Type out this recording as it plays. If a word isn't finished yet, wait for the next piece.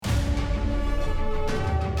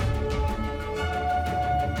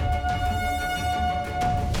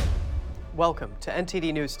Welcome to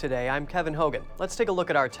NTD News Today. I'm Kevin Hogan. Let's take a look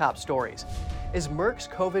at our top stories. Is Merck's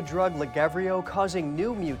COVID drug Lagevrio causing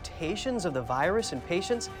new mutations of the virus in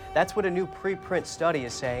patients? That's what a new preprint study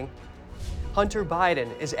is saying. Hunter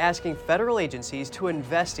Biden is asking federal agencies to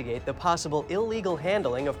investigate the possible illegal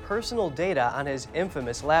handling of personal data on his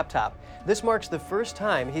infamous laptop. This marks the first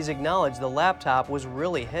time he's acknowledged the laptop was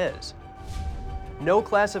really his. No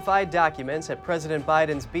classified documents at President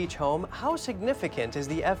Biden's beach home. How significant is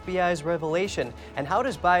the FBI's revelation? And how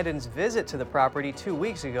does Biden's visit to the property 2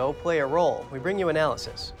 weeks ago play a role? We bring you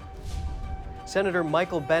analysis. Senator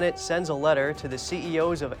Michael Bennet sends a letter to the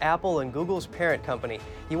CEOs of Apple and Google's parent company.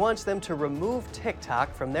 He wants them to remove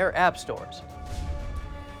TikTok from their app stores.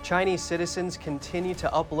 Chinese citizens continue to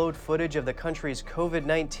upload footage of the country's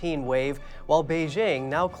COVID-19 wave, while Beijing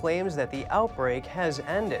now claims that the outbreak has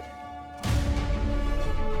ended.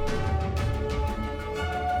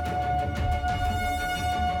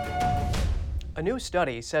 A new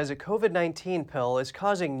study says a COVID-19 pill is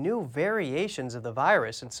causing new variations of the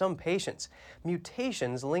virus in some patients.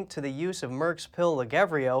 Mutations linked to the use of Merck's pill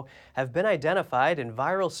Lagevrio have been identified in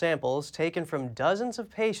viral samples taken from dozens of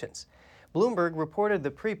patients. Bloomberg reported the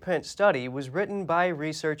preprint study was written by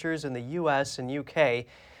researchers in the U.S. and U.K.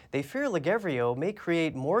 They fear Lagevrio may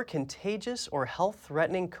create more contagious or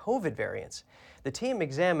health-threatening COVID variants. The team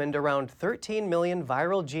examined around 13 million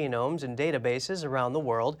viral genomes in databases around the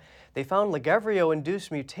world. They found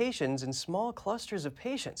Lagevrio-induced mutations in small clusters of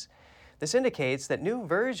patients. This indicates that new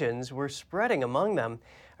versions were spreading among them.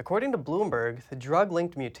 According to Bloomberg, the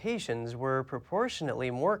drug-linked mutations were proportionately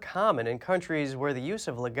more common in countries where the use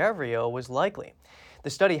of Lagevrio was likely. The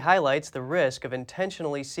study highlights the risk of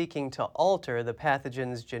intentionally seeking to alter the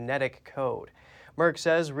pathogen's genetic code. Merck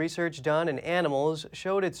says research done in animals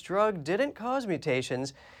showed its drug didn't cause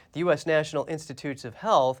mutations. The U.S. National Institutes of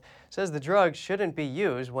Health says the drug shouldn't be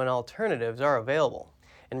used when alternatives are available.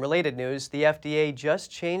 In related news, the FDA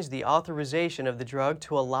just changed the authorization of the drug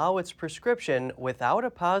to allow its prescription without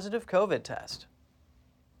a positive COVID test.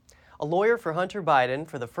 A lawyer for Hunter Biden,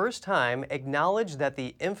 for the first time, acknowledged that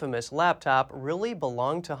the infamous laptop really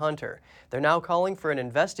belonged to Hunter. They're now calling for an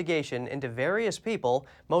investigation into various people,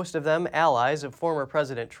 most of them allies of former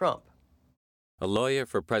President Trump. A lawyer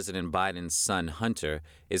for President Biden's son, Hunter,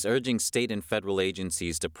 is urging state and federal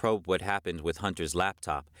agencies to probe what happened with Hunter's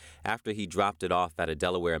laptop after he dropped it off at a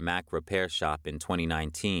Delaware Mac repair shop in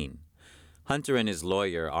 2019. Hunter and his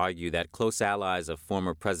lawyer argue that close allies of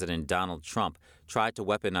former President Donald Trump tried to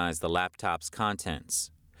weaponize the laptop's contents.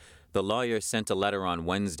 The lawyer sent a letter on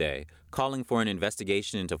Wednesday calling for an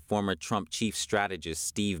investigation into former Trump chief strategist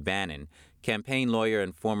Steve Bannon, campaign lawyer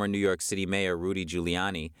and former New York City Mayor Rudy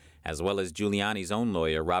Giuliani, as well as Giuliani's own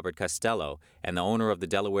lawyer Robert Costello and the owner of the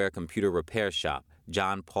Delaware computer repair shop,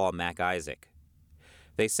 John Paul MacIsaac.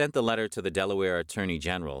 They sent the letter to the Delaware Attorney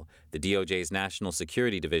General, the DOJ's National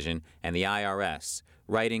Security Division, and the IRS,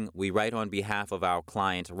 writing, "We write on behalf of our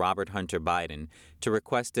client, Robert Hunter Biden, to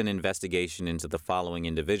request an investigation into the following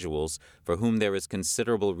individuals for whom there is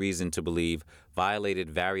considerable reason to believe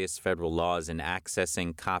violated various federal laws in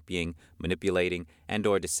accessing, copying, manipulating,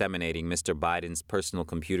 and/or disseminating Mr. Biden's personal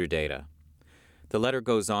computer data." The letter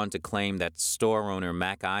goes on to claim that store owner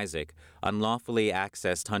MacIsaac unlawfully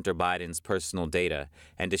accessed Hunter Biden's personal data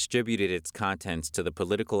and distributed its contents to the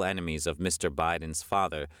political enemies of Mr. Biden's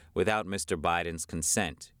father without Mr. Biden's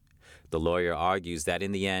consent. The lawyer argues that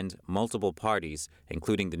in the end, multiple parties,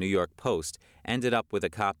 including the New York Post, ended up with a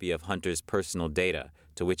copy of Hunter's personal data,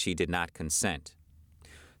 to which he did not consent.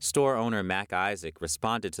 Store owner MacIsaac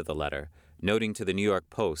responded to the letter, noting to the New York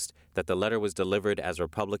Post that the letter was delivered as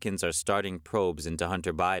Republicans are starting probes into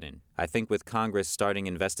Hunter Biden. "I think with Congress starting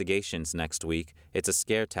investigations next week, it's a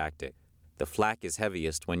scare tactic. The flak is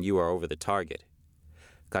heaviest when you are over the target."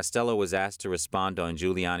 Costello was asked to respond on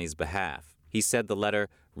Giuliani's behalf. He said the letter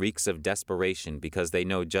reeks of desperation because they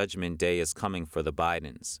know Judgment Day is coming for the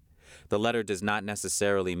Bidens. The letter does not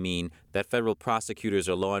necessarily mean that federal prosecutors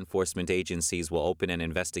or law enforcement agencies will open an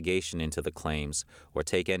investigation into the claims or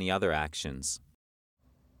take any other actions.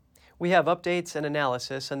 We have updates and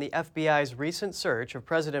analysis on the FBI's recent search of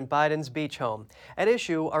President Biden's beach home. At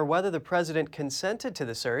issue are whether the president consented to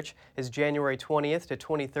the search, his January 20th to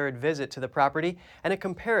 23rd visit to the property, and a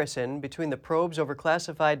comparison between the probes over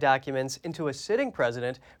classified documents into a sitting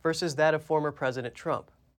president versus that of former President Trump.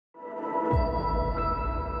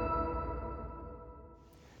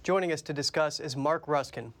 Joining us to discuss is Mark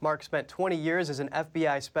Ruskin. Mark spent 20 years as an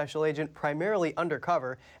FBI special agent, primarily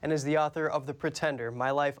undercover, and is the author of The Pretender, My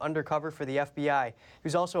Life Undercover for the FBI.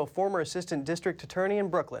 He's also a former assistant district attorney in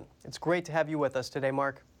Brooklyn. It's great to have you with us today,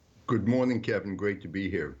 Mark. Good morning, Kevin. Great to be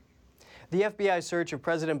here. The FBI search of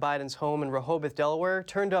President Biden's home in Rehoboth, Delaware,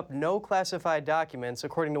 turned up no classified documents,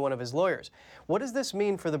 according to one of his lawyers. What does this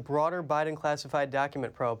mean for the broader Biden classified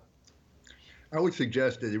document probe? I would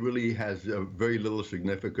suggest that it really has very little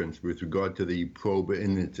significance with regard to the probe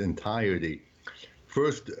in its entirety.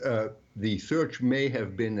 First, the search may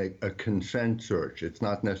have been a consent search. It's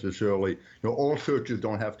not necessarily, all searches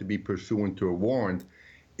don't have to be pursuant to a warrant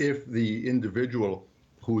if the individual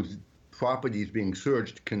whose property is being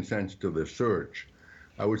searched consents to the search.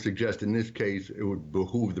 I would suggest in this case it would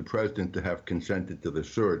behoove the president to have consented to the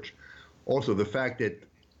search. Also, the fact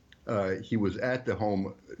that he was at the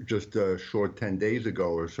home just a short 10 days ago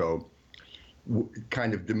or so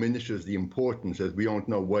kind of diminishes the importance, as we don't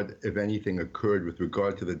know what, if anything, occurred with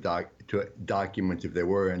regard to the documents, if there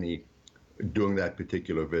were any, during that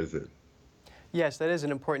particular visit. Yes, that is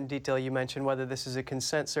an important detail you mentioned, whether this is a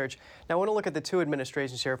consent search. Now, I want to look at the two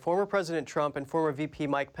administrations here. Former President Trump and former VP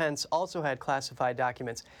Mike Pence also had classified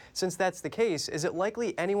documents. Since that's the case, is it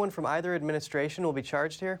likely anyone from either administration will be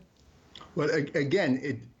charged here? Well,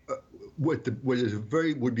 again, what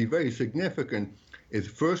would be very significant is,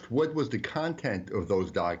 first, what was the content of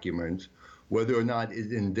those documents, whether or not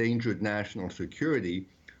it endangered national security,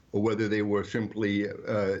 or whether they were simply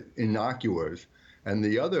innocuous. And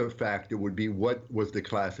the other factor would be, what was the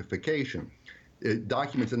classification?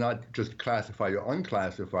 Documents are not just classified or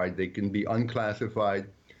unclassified. They can be unclassified,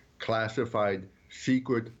 classified,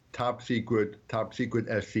 secret, top secret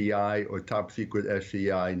SCI, or top secret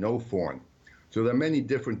SCI, no foreign. So there are many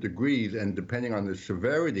different degrees, and depending on the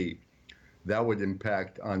severity, that would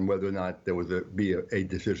impact on whether or not there would be a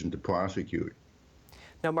decision to prosecute.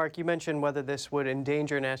 Now, Mark, you mentioned whether this would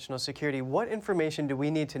endanger national security. What information do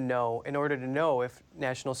we need to know in order to know if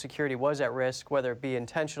national security was at risk, whether it be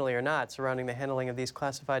intentionally or not, surrounding the handling of these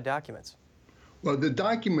classified documents? Well, the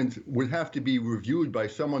documents would have to be reviewed by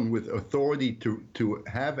someone with authority to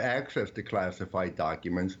have access to classified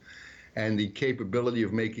documents and the capability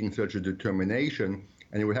of making such a determination,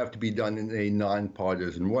 and it would have to be done in a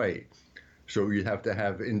nonpartisan way. So you'd have to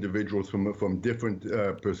have individuals from different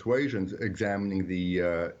persuasions examining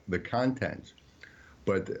the contents,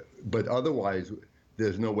 but otherwise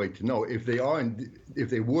there's no way to know if they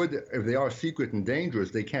are secret and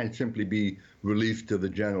dangerous. They can't simply be released to the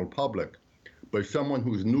general public, but someone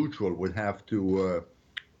who's neutral would have to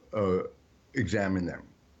examine them.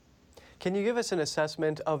 Can you give us an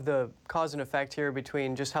assessment of the cause and effect here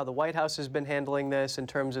between just how the White House has been handling this in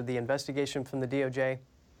terms of the investigation from the DOJ?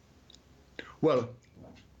 Well,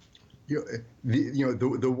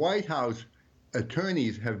 the White House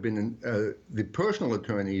attorneys have been, the personal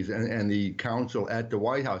attorneys and the counsel at the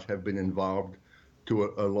White House have been involved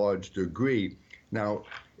to a large degree. Now,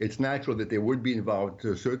 it's natural that they would be involved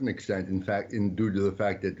to a certain extent, in fact, due to the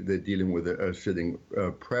fact that they're dealing with a sitting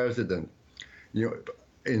president.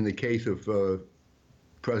 In the case of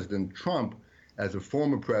President Trump, as a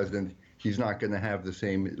former president, he's not going to have the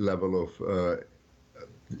same level of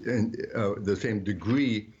the same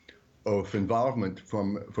degree of involvement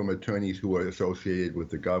from attorneys who are associated with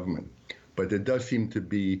the government. But there does seem to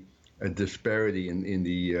be a disparity in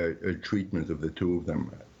the treatment of the two of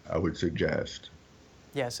them, I would suggest.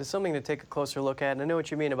 Yes, it's something to take a closer look at, and I know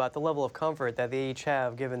what you mean about the level of comfort that they each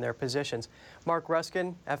have given their positions. Mark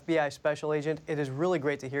Ruskin, FBI Special Agent, it is really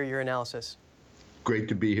great to hear your analysis. Great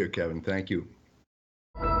to be here, Kevin. Thank you.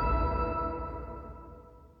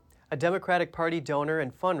 A Democratic Party donor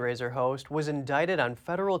and fundraiser host was indicted on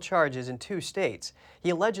federal charges in 2 states. He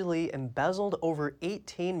allegedly embezzled over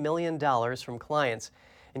 $18 million from clients.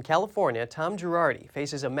 In California, Tom Girardi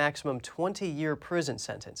faces a maximum 20-year prison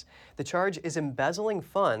sentence. The charge is embezzling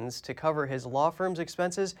funds to cover his law firm's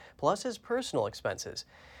expenses plus his personal expenses.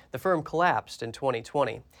 The firm collapsed in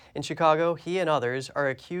 2020. In Chicago, he and others are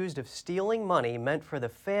accused of stealing money meant for the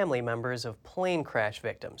family members of plane crash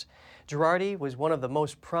victims. Girardi was one of the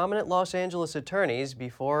most prominent Los Angeles attorneys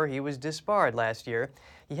before he was disbarred last year.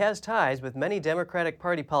 He has ties with many Democratic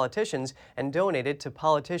Party politicians and donated to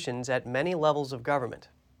politicians at many levels of government.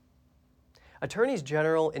 Attorneys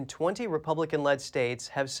general in 20 Republican-led states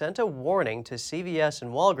have sent a warning to CVS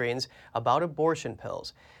and Walgreens about abortion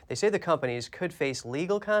pills. They say the companies could face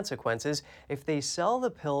legal consequences if they sell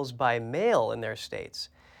the pills by mail in their states.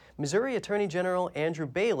 Missouri Attorney General Andrew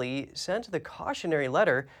Bailey sent the cautionary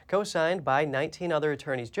letter co-signed by 19 other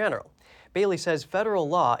attorneys general. Bailey says federal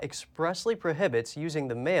law expressly prohibits using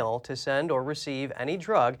the mail to send or receive any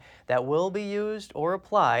drug that will be used or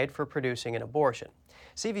applied for producing an abortion.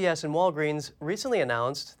 CVS and Walgreens recently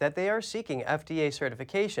announced that they are seeking FDA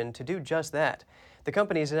certification to do just that. The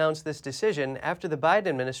companies announced this decision after the Biden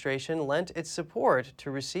administration lent its support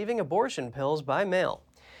to receiving abortion pills by mail.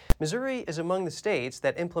 Missouri is among the states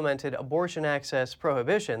that implemented abortion access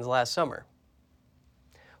prohibitions last summer.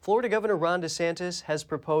 Florida Governor Ron DeSantis has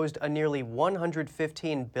proposed a nearly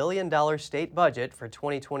 $115 billion state budget for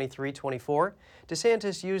 2023-24.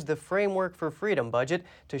 DeSantis used the Framework for Freedom budget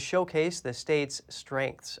to showcase the state's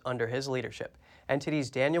strengths under his leadership.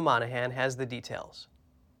 NTD's Daniel Monahan has the details.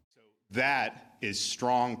 That is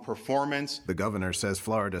strong performance. The governor says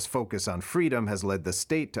Florida's focus on freedom has led the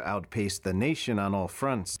state to outpace the nation on all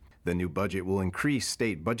fronts. The new budget will increase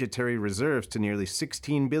state budgetary reserves to nearly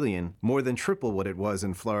 $16 billion, more than triple what it was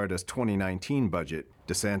in Florida's 2019 budget.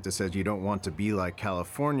 DeSantis says you don't want to be like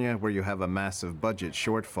California, where you have a massive budget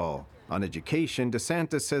shortfall. On education,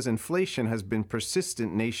 DeSantis says inflation has been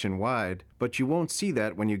persistent nationwide, but you won't see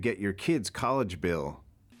that when you get your kid's college bill.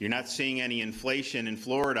 You're not seeing any inflation in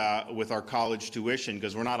Florida with our college tuition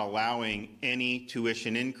because we're not allowing any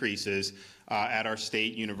tuition increases at our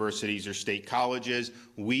state universities or state colleges.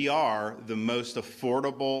 We are the most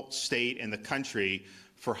affordable state in the country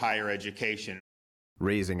for higher education.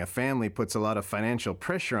 Raising a family puts a lot of financial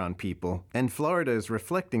pressure on people, and Florida is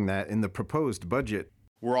reflecting that in the proposed budget.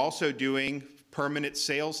 We're also doing permanent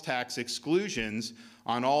sales tax exclusions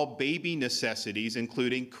on all baby necessities,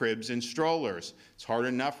 including cribs and strollers. It's hard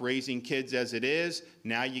enough raising kids as it is.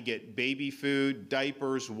 Now you get baby food,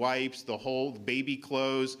 diapers, wipes, the whole baby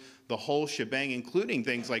clothes, the whole shebang, including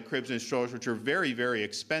things like cribs and strollers, which are very, very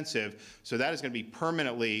expensive. So that is going to be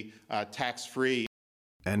permanently tax-free.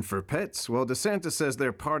 And for pets, well, DeSantis says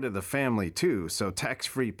they're part of the family too, so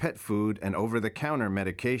tax-free pet food and over-the-counter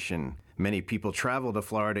medication. Many people travel to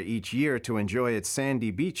Florida each year to enjoy its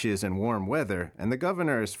sandy beaches and warm weather, and the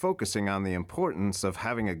governor is focusing on the importance of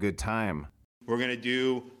having a good time. We're going to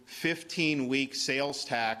do 15-week sales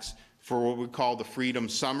tax for what we call the Freedom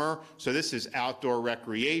Summer. So this is outdoor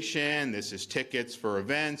recreation, this is tickets for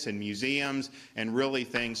events and museums, and really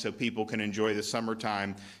things so people can enjoy the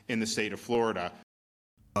summertime in the state of Florida.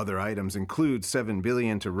 Other items include $7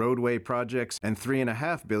 billion to roadway projects and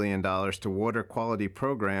 $3.5 billion to water quality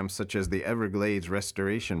programs such as the Everglades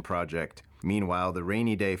Restoration Project. Meanwhile, the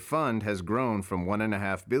Rainy Day Fund has grown from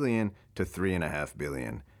 $1.5 billion to $3.5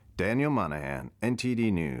 billion. Daniel Monahan,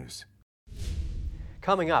 NTD News.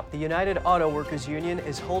 Coming up, the United Auto Workers Union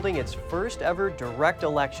is holding its first ever direct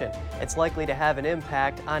election. It's likely to have an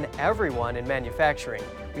impact on everyone in manufacturing.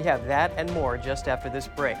 We have that and more just after this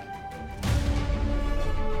break.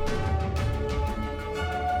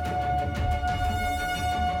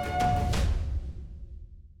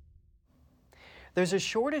 There's a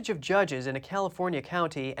shortage of judges in a California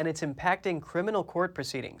county, and it's impacting criminal court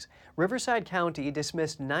proceedings. Riverside County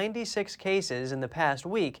dismissed 96 cases in the past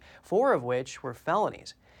week, 4 of which were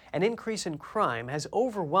felonies. An increase in crime has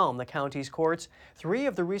overwhelmed the county's courts. 3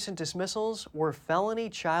 of the recent dismissals were felony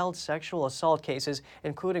child sexual assault cases,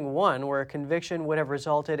 including one where a conviction would have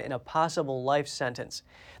resulted in a possible life sentence.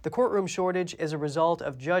 The courtroom shortage is a result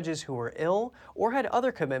of judges who were ill or had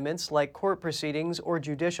other commitments like court proceedings or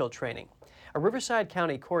judicial training. A Riverside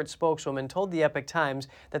County court spokeswoman told the Epoch Times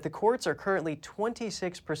that the courts are currently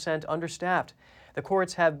 26% understaffed. The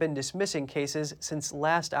courts have been dismissing cases since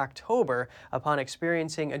last October upon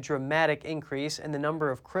experiencing a dramatic increase in the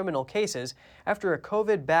number of criminal cases after a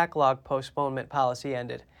COVID backlog postponement policy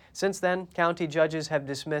ended. Since then, county judges have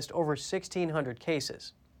dismissed over 1,600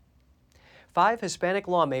 cases. 5 Hispanic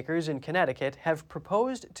lawmakers in Connecticut have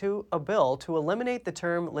proposed a bill to eliminate the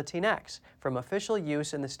term Latinx from official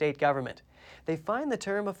use in the state government. They find the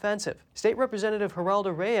term offensive. State Representative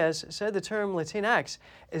Geraldo Reyes said the term Latinx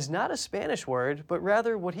is not a Spanish word, but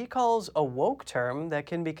rather what he calls a woke term that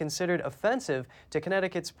can be considered offensive to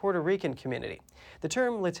Connecticut's Puerto Rican community. The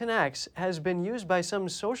term Latinx has been used by some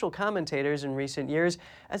social commentators in recent years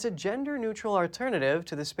as a gender-neutral alternative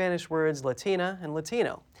to the Spanish words Latina and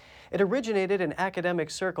Latino. It originated in academic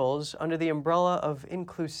circles under the umbrella of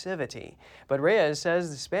inclusivity, but Reyes says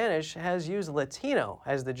the Spanish has used Latino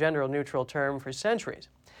as the gender-neutral term for centuries.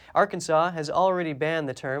 Arkansas has already banned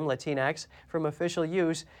the term Latinx from official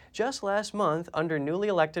use just last month under newly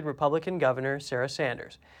elected Republican Governor Sarah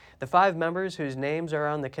Sanders. The 5 members whose names are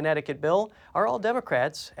on the Connecticut bill are all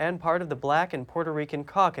Democrats and part of the Black and Puerto Rican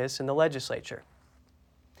caucus in the legislature.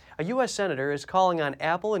 A U.S. senator is calling on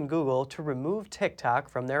Apple and Google to remove TikTok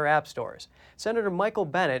from their app stores. Senator Michael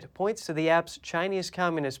Bennet points to the app's Chinese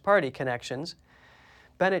Communist Party connections.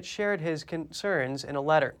 Bennet shared his concerns in a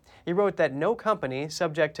letter. He wrote that no company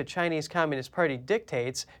subject to Chinese Communist Party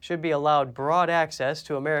dictates should be allowed broad access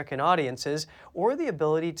to American audiences or the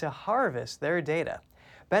ability to harvest their data.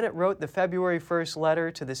 Bennet wrote the February 1st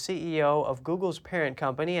letter to the CEO of Google's parent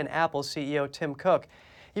company and Apple's CEO Tim Cook.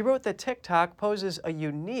 He wrote that TikTok poses a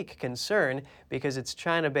unique concern because its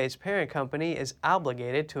China-based parent company is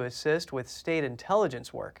obligated to assist with state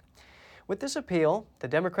intelligence work. With this appeal, the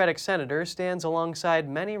Democratic senator stands alongside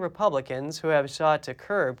many Republicans who have sought to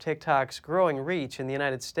curb TikTok's growing reach in the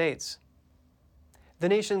United States. The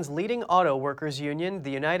nation's leading auto workers union,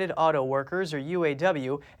 the United Auto Workers, or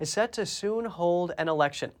UAW, is set to soon hold an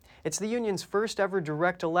election. It's the union's first ever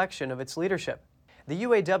direct election of its leadership. The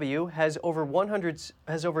UAW has over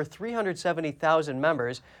 370,000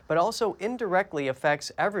 members, but also indirectly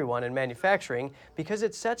affects everyone in manufacturing because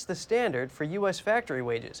it sets the standard for U.S. factory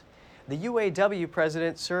wages. The UAW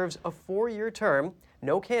president serves a 4-year term.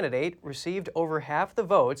 No candidate received over half the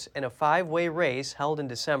votes in a 5-way race held in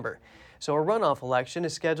December. So a runoff election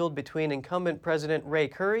is scheduled between incumbent President Ray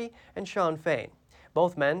Curry and Shawn Fain.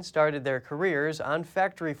 Both men started their careers on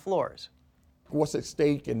factory floors. What's at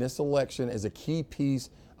stake in this election is a key piece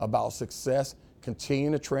about success,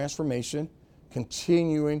 continuing the transformation,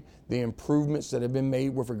 continuing the improvements that have been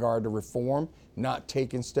made with regard to reform, not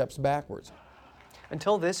taking steps backwards.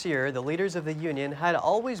 Until this year, the leaders of the union had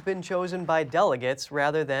always been chosen by delegates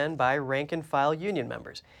rather than by rank-and-file union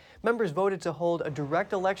members. Members voted to hold a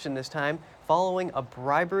direct election this time following a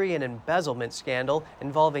bribery and embezzlement scandal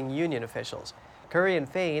involving union officials. Curry and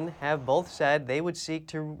Fain have both said they would seek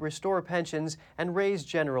to restore pensions and raise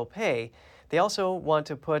general pay. They also want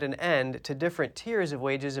to put an end to different tiers of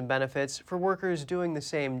wages and benefits for workers doing the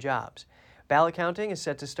same jobs. Ballot counting is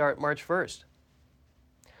set to start March 1st.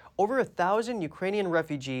 Over 1,000 Ukrainian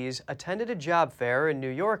refugees attended a job fair in New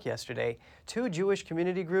York yesterday. 2 Jewish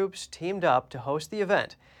community groups teamed up to host the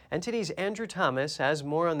event. NTD's Andrew Thomas has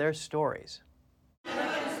more on their stories.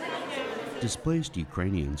 Displaced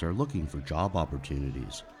Ukrainians are looking for job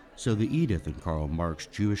opportunities. So the Edith and Karl Marx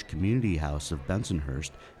Jewish Community House of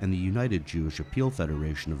Bensonhurst and the United Jewish Appeal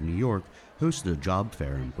Federation of New York hosted a job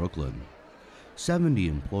fair in Brooklyn. 70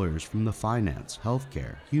 employers from the finance,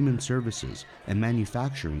 healthcare, human services, and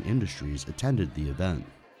manufacturing industries attended the event.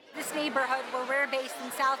 This neighborhood where we're based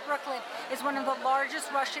in South Brooklyn is one of the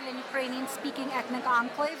largest Russian and Ukrainian-speaking ethnic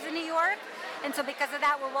enclaves in New York. And so because of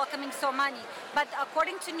that, we're welcoming so many. But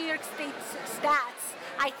according to New York State's stats,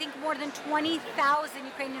 I think more than 20,000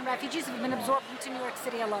 Ukrainian refugees have been absorbed into New York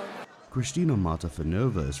City alone. Kristina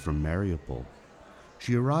Matafanova is from Mariupol.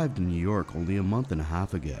 She arrived in New York only a month and a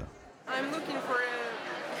half ago. I'm looking for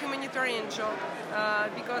a humanitarian job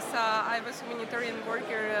because I was a humanitarian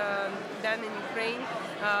worker then in Ukraine.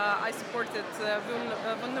 I supported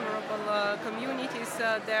vulnerable communities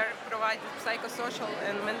there, provided psychosocial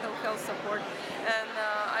and mental health support, and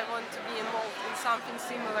I want to be involved in something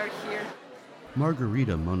similar here.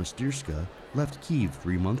 Margarita Monastyrska left Kyiv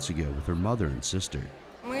 3 months ago with her mother and sister.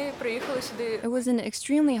 It was an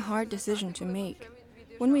extremely hard decision to make.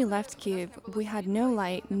 When we left Kyiv, we had no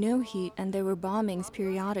light, no heat, and there were bombings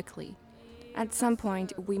periodically. At some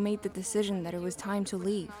point, we made the decision that it was time to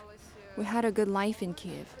leave. We had a good life in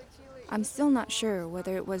Kyiv. I'm still not sure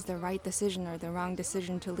whether it was the right decision or the wrong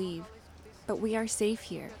decision to leave, but we are safe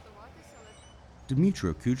here.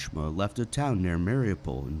 Dmytro Kuchma left a town near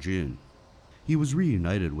Mariupol in June. He was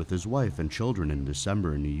reunited with his wife and children in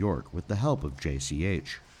December in New York with the help of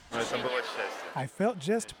JCH. I felt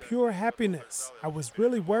just pure happiness. I was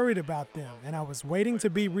really worried about them, and I was waiting to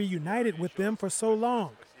be reunited with them for so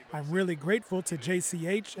long. I'm really grateful to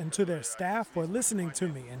JCH and to their staff for listening to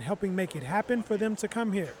me and helping make it happen for them to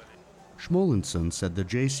come here. Schmolenson said the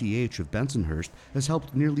JCH of Bensonhurst has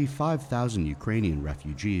helped nearly 5,000 Ukrainian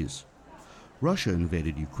refugees. Russia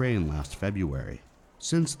invaded Ukraine last February.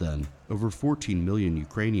 Since then, over 14 million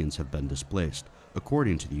Ukrainians have been displaced,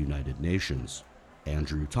 according to the United Nations.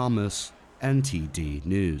 Andrew Thomas, NTD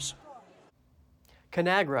News.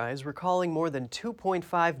 Conagra is recalling more than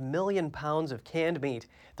 2.5 million pounds of canned meat.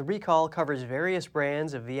 The recall covers various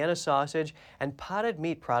brands of Vienna sausage and potted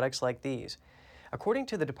meat products like these. According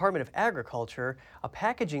to the Department of Agriculture, a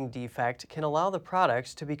packaging defect can allow the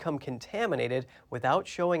products to become contaminated without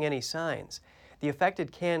showing any signs. The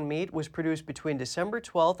affected canned meat was produced between December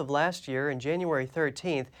 12th of last year and January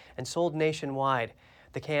 13th and sold nationwide.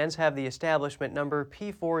 The cans have the establishment number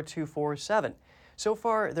P4247. So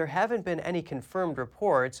far, there haven't been any confirmed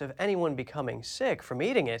reports of anyone becoming sick from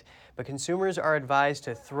eating it, but consumers are advised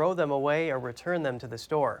to throw them away or return them to the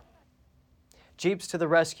store. Jeeps to the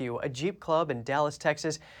rescue. A Jeep club in Dallas,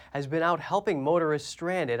 Texas has been out helping motorists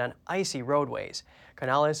stranded on icy roadways.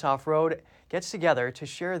 Canales Off-Road gets together to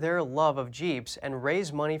share their love of Jeeps and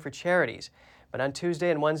raise money for charities. But on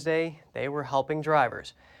Tuesday and Wednesday, they were helping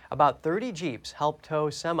drivers. About 30 Jeeps helped tow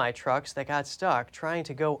semi-trucks that got stuck trying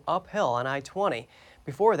to go uphill on I-20.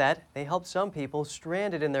 Before that, they helped some people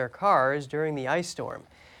stranded in their cars during the ice storm.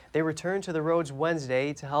 They returned to the roads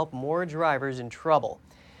Wednesday to help more drivers in trouble.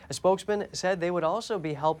 A spokesman said they would also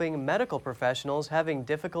be helping medical professionals having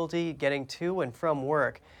difficulty getting to and from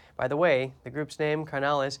work. By the way, the group's name,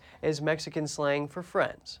 Carnales, is Mexican slang for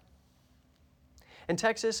friends. In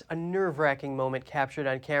Texas, a nerve-wracking moment captured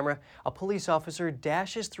on camera. A police officer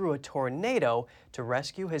dashes through a tornado to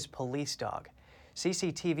rescue his police dog.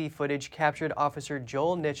 CCTV footage captured Officer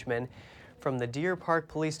Joel Nitchman from the Deer Park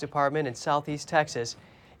Police Department in southeast Texas.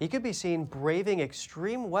 He could be seen braving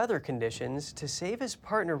extreme weather conditions to save his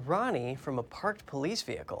partner Ronnie from a parked police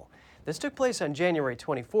vehicle. This took place on January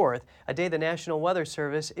 24th, a day the National Weather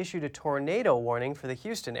Service issued a tornado warning for the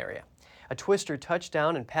Houston area. A twister touched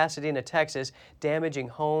down in Pasadena, Texas, damaging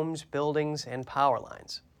homes, buildings, and power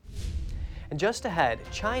lines. And just ahead,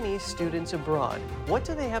 Chinese students abroad. What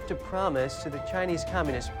do they have to promise to the Chinese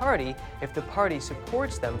Communist Party if the party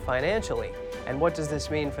supports them financially? And what does this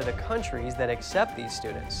mean for the countries that accept these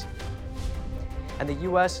students? And the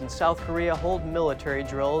U.S. and South Korea hold military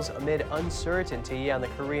drills amid uncertainty on the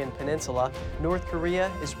Korean peninsula. North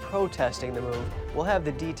Korea is protesting the move. We'll have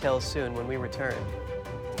the details soon when we return.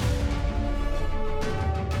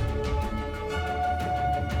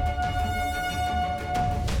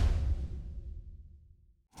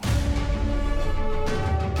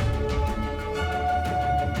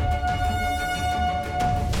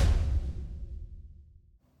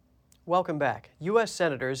 Welcome back. U.S.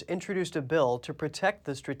 senators introduced a bill to protect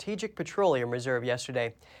the Strategic Petroleum Reserve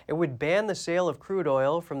yesterday. It would ban the sale of crude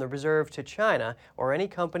oil from the reserve to China or any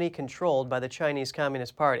company controlled by the Chinese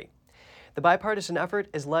Communist Party. The bipartisan effort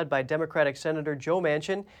is led by Democratic Senator Joe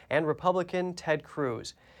Manchin and Republican Ted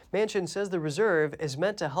Cruz. Manchin says the reserve is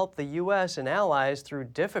meant to help the U.S. and allies through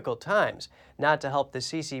difficult times, not to help the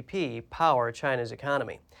CCP power China's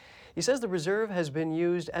economy. He says the reserve has been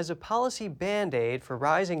used as a policy band-aid for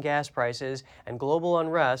rising gas prices and global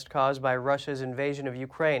unrest caused by Russia's invasion of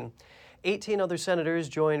Ukraine. 18 other senators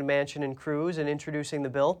joined Manchin and Cruz in introducing the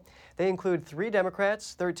bill. They include 3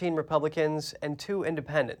 Democrats, 13 Republicans, and 2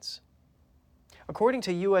 independents. According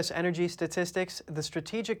to U.S. energy statistics, the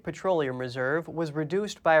Strategic Petroleum Reserve was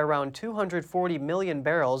reduced by around 240 million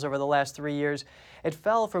barrels over the last 3 years. It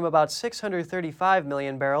fell from about 635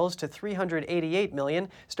 million barrels to 388 million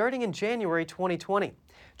starting in January 2020.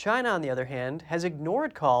 China, on the other hand, has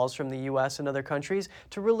ignored calls from the U.S. and other countries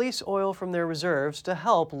to release oil from their reserves to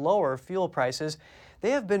help lower fuel prices.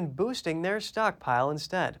 They have been boosting their stockpile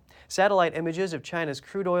instead. Satellite images of China's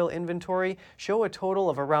crude oil inventory show a total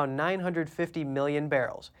of around 950 million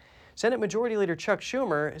barrels. Senate Majority Leader Chuck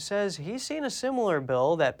Schumer says he's seen a similar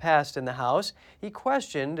bill that passed in the House. He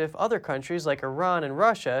questioned if other countries like Iran and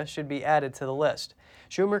Russia should be added to the list.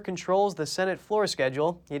 Schumer controls the Senate floor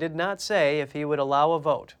schedule. He did not say if he would allow a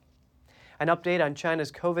vote. An update on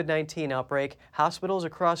China's COVID-19 outbreak. Hospitals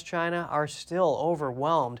across China are still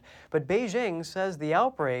overwhelmed, but Beijing says the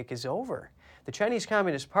outbreak is over. The Chinese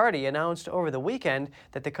Communist Party announced over the weekend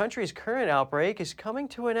that the country's current outbreak is coming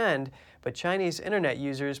to an end, but Chinese internet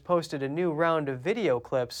users posted a new round of video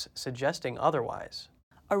clips suggesting otherwise.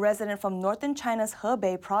 A resident from northern China's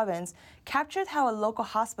Hebei province captured how a local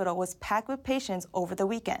hospital was packed with patients over the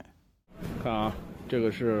weekend. 看啊，这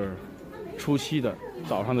个是除夕的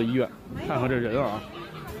早上的医院，看看这人啊，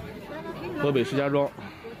河北石家庄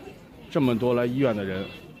这么多来医院的人。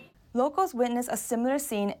 Locals witnessed a similar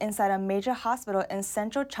scene inside a major hospital in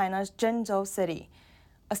central China's Zhengzhou city.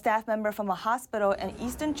 A staff member from a hospital in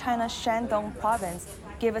eastern China's Shandong province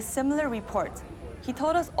gave a similar report. He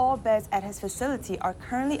told us all beds at his facility are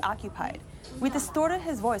currently occupied. We distorted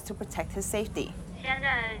his voice to protect his safety.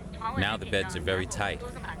 Now the beds are very tight.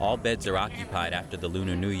 All beds are occupied after the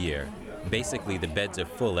Lunar New Year. Basically, the beds are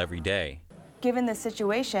full every day. Given the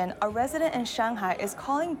situation, a resident in Shanghai is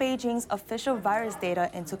calling Beijing's official virus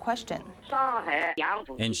data into question.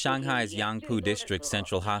 In Shanghai's Yangpu District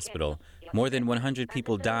Central Hospital, more than 100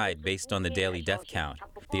 people died based on the daily death count.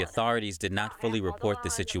 The authorities did not fully report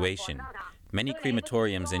the situation. Many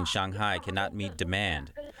crematoriums in Shanghai cannot meet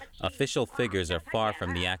demand. Official figures are far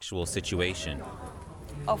from the actual situation.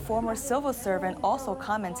 A former civil servant also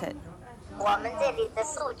commented.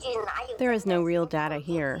 There is no real data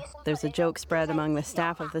here. There's a joke spread among the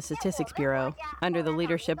staff of the Statistics Bureau. Under the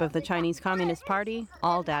leadership of the Chinese Communist Party,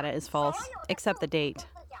 all data is false, except the date.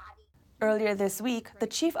 Earlier this week, the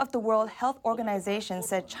chief of the World Health Organization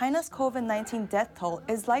said China's COVID-19 death toll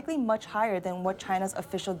is likely much higher than what China's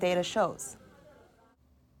official data shows.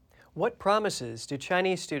 What promises do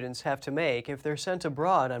Chinese students have to make if they're sent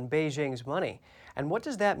abroad on Beijing's money? And what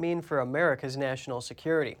does that mean for America's national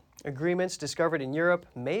security? Agreements discovered in Europe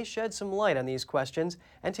may shed some light on these questions.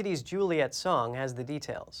 NTD's Juliette Song has the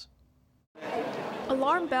details.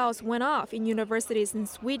 Alarm bells went off in universities in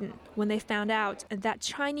Sweden when they found out that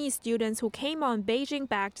Chinese students who came on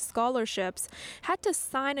Beijing-backed scholarships had to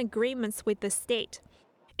sign agreements with the state.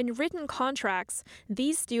 In written contracts,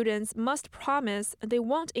 these students must promise they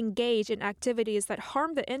won't engage in activities that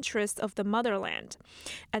harm the interests of the motherland,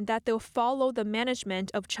 and that they'll follow the management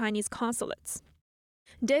of Chinese consulates.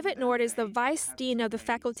 David Nord is the vice dean of the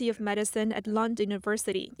Faculty of Medicine at Lund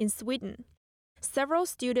University in Sweden. Several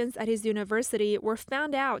students at his university were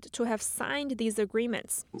found out to have signed these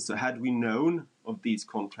agreements. So had we known of these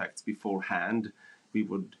contracts beforehand, we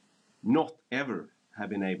would not ever have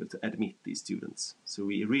been able to admit these students. So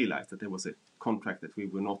we realized that there was a contract that we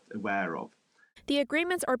were not aware of. The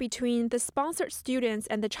agreements are between the sponsored students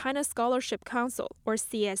and the China Scholarship Council, or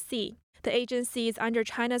CSC. The agency is under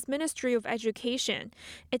China's Ministry of Education.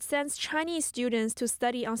 It sends Chinese students to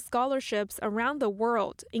study on scholarships around the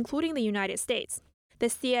world, including the United States. The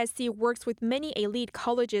CSC works with many elite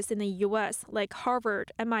colleges in the U.S., like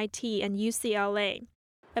Harvard, MIT, and UCLA.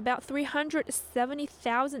 About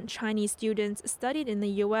 370,000 Chinese students studied in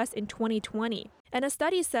the U.S. in 2020. And a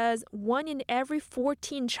study says 1 in every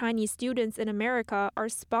 14 Chinese students in America are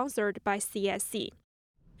sponsored by CSC.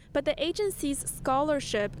 But the agency's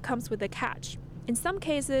scholarship comes with a catch. In some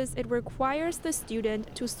cases, it requires the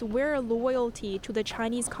student to swear loyalty to the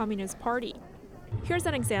Chinese Communist Party. Here's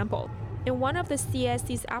an example. In one of the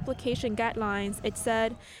CSC's application guidelines, it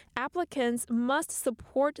said applicants must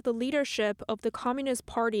support the leadership of the Communist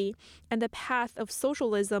Party and the path of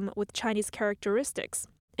socialism with Chinese characteristics.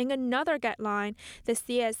 In another guideline, the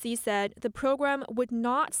CSC said the program would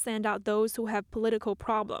not send out those who have political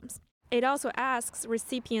problems. It also asks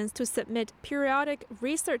recipients to submit periodic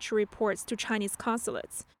research reports to Chinese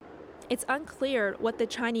consulates. It's unclear what the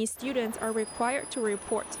Chinese students are required to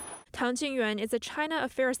report. Tang Jingyuan is a China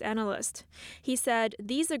affairs analyst. He said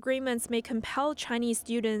these agreements may compel Chinese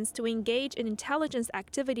students to engage in intelligence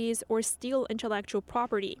activities or steal intellectual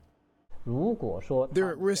property.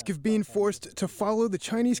 They're at risk of being forced to follow the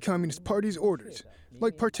Chinese Communist Party's orders,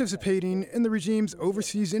 like participating in the regime's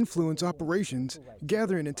overseas influence operations,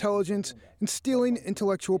 gathering intelligence, and stealing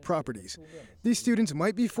intellectual properties. These students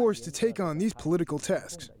might be forced to take on these political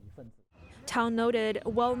tasks. Tang noted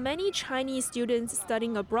while many Chinese students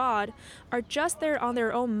studying abroad are just there on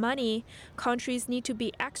their own money, countries need to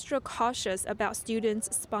be extra cautious about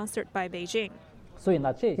students sponsored by Beijing.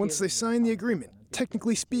 Once they sign the agreement,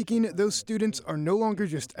 technically speaking, those students are no longer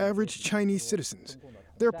just average Chinese citizens.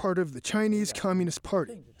 They're part of the Chinese Communist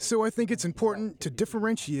Party. So I think it's important to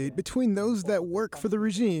differentiate between those that work for the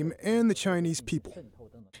regime and the Chinese people.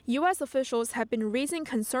 U.S. officials have been raising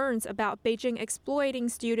concerns about Beijing exploiting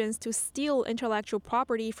students to steal intellectual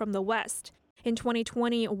property from the West. In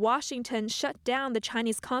 2020, Washington shut down the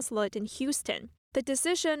Chinese consulate in Houston. The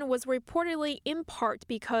decision was reportedly in part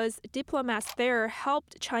because diplomats there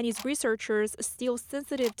helped Chinese researchers steal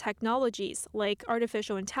sensitive technologies like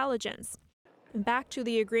artificial intelligence. Back to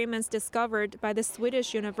the agreements discovered by the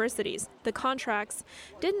Swedish universities, the contracts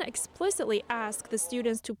didn't explicitly ask the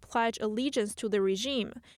students to pledge allegiance to the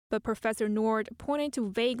regime, but Professor Nord pointed to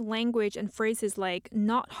vague language and phrases like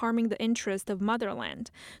not harming the interest of motherland,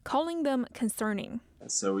 calling them concerning.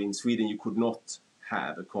 So in Sweden, you could not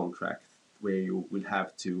have a contract where you will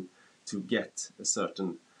have to get a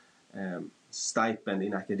certain stipend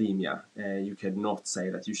in academia. You cannot say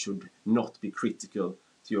that you should not be critical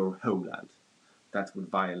to your homeland. That would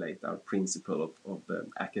violate our principle of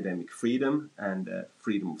academic freedom and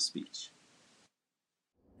freedom of speech.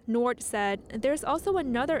 Nord said there's also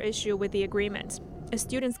another issue with the agreement. A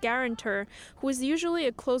student's guarantor, who is usually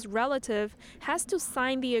a close relative, has to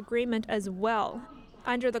sign the agreement as well.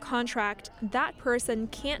 Under the contract, that person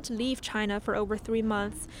can't leave China for over 3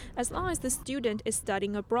 months as long as the student is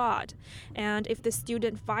studying abroad. And if the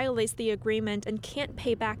student violates the agreement and can't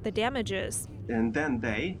pay back the damages, and then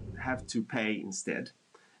they have to pay instead.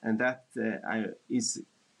 And that is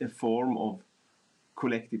a form of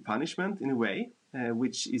collective punishment in a way,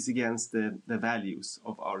 which is against the values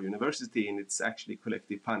of our university, and it's actually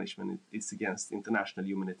collective punishment. It's against international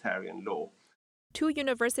humanitarian law. 2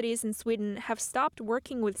 universities in Sweden have stopped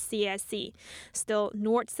working with CSC. Still,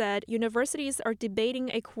 Nord said universities are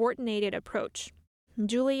debating a coordinated approach.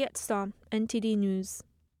 Juliet Stom, NTD News.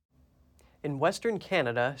 In Western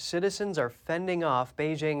Canada, citizens are fending off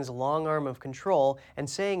Beijing's long arm of control and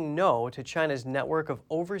saying no to China's network of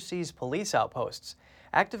overseas police outposts.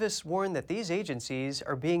 Activists warn that these agencies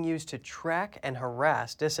are being used to track and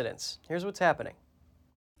harass dissidents. Here's what's happening.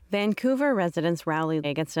 Vancouver residents rallied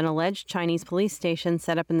against an alleged Chinese police station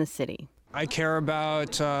set up in the city. I care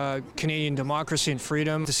about Canadian democracy and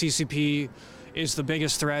freedom. The CCP is the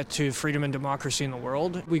biggest threat to freedom and democracy in the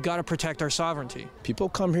world. We got to protect our sovereignty. People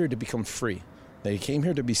come here to become free. They came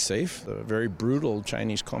here to be safe. The very brutal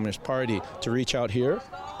Chinese Communist Party to reach out here,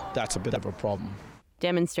 that's a bit of a problem.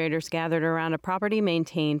 Demonstrators gathered around a property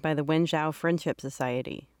maintained by the Wenzhou Friendship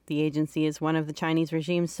Society. The agency is one of the Chinese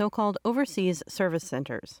regime's so-called overseas service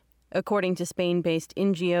centers. According to Spain-based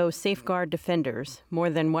NGO Safeguard Defenders, more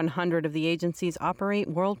than 100 of the agencies operate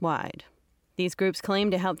worldwide. These groups claim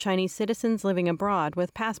to help Chinese citizens living abroad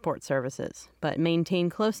with passport services, but maintain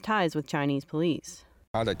close ties with Chinese police.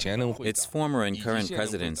 Its former and current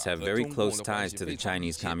presidents have very close ties to the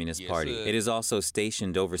Chinese Communist Party. It is also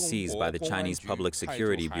stationed overseas by the Chinese Public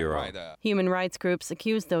Security Bureau. Human rights groups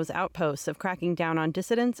accuse those outposts of cracking down on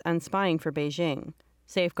dissidents and spying for Beijing.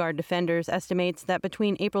 Safeguard Defenders estimates that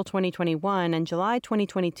between April 2021 and July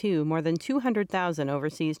 2022, more than 200,000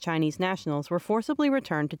 overseas Chinese nationals were forcibly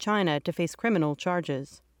returned to China to face criminal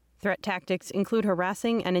charges. Threat tactics include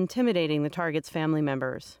harassing and intimidating the target's family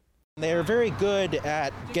members. They're very good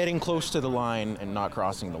at getting close to the line and not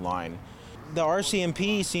crossing the line. The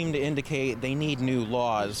RCMP seem to indicate they need new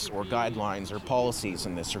laws or guidelines or policies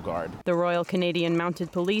in this regard. The Royal Canadian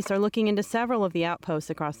Mounted Police are looking into several of the outposts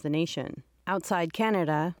across the nation. Outside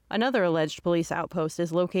Canada, another alleged police outpost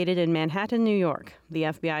is located in Manhattan, New York. The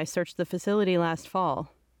FBI searched the facility last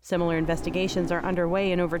fall. Similar investigations are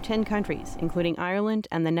underway in over 10 countries, including Ireland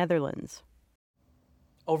and the Netherlands.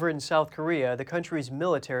 Over in South Korea, the country's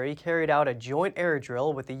military carried out a joint air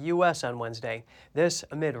drill with the U.S. on Wednesday. This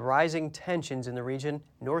amid rising tensions in the region.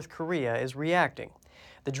 North Korea is reacting.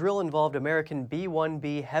 The drill involved American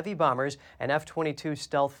B-1B heavy bombers and F-22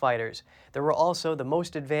 stealth fighters. There were also the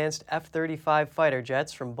most advanced F-35 fighter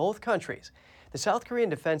jets from both countries. The South Korean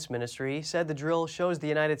Defense Ministry said the drill shows the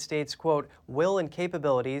United States, quote, will and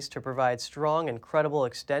capabilities to provide strong and credible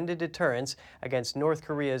extended deterrence against North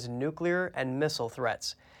Korea's nuclear and missile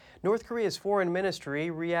threats. North Korea's foreign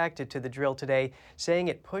ministry reacted to the drill today, saying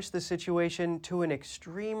it pushed the situation to an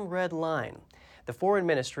extreme red line. The foreign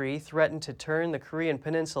ministry threatened to turn the Korean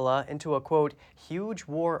peninsula into a, quote, huge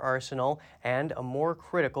war arsenal and a more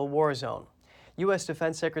critical war zone. U.S.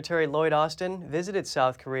 Defense Secretary Lloyd Austin visited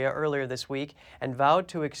South Korea earlier this week and vowed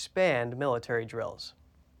to expand military drills.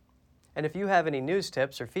 And if you have any news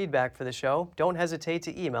tips or feedback for the show, don't hesitate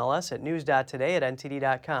to email us at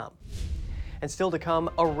news.today@ntd.com. And still to come,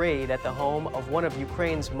 a raid at the home of one of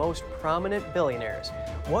Ukraine's most prominent billionaires.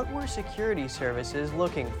 What were security services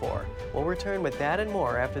looking for? We'll return with that and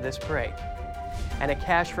more after this break. And a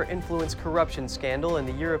cash for influence corruption scandal in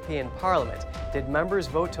the European Parliament. Did members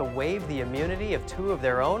vote to waive the immunity of two of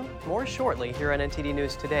their own? More shortly here on NTD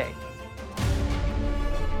News Today.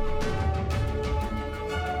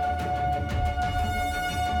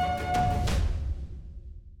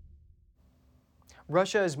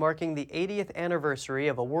 Russia is marking the 80th anniversary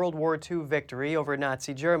of a World War II victory over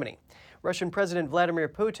Nazi Germany. Russian President Vladimir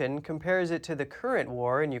Putin compares it to the current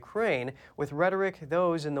war in Ukraine with rhetoric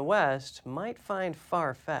those in the West might find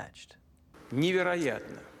far-fetched.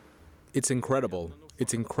 It's incredible.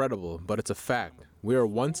 It's incredible, but it's a fact. We are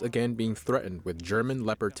once again being threatened with German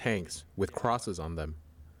Leopard tanks with crosses on them.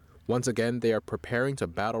 Once again, they are preparing to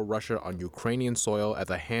battle Russia on Ukrainian soil at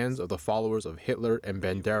the hands of the followers of Hitler and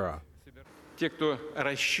Bandera.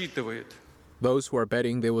 Those who are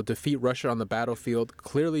betting they will defeat Russia on the battlefield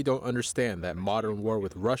clearly don't understand that modern war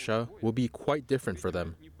with Russia will be quite different for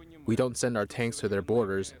them. We don't send our tanks to their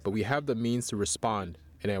borders, but we have the means to respond,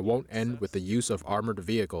 and it won't end with the use of armored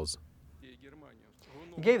vehicles.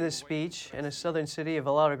 He gave this speech in a southern city of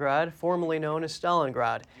Volgograd, formerly known as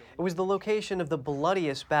Stalingrad. It was the location of the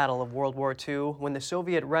bloodiest battle of World War II when the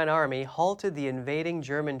Soviet Red Army halted the invading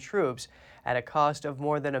German troops at a cost of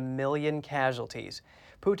more than 1 million casualties.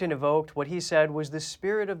 Putin evoked what he said was the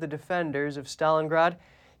spirit of the defenders of Stalingrad.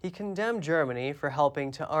 He condemned Germany for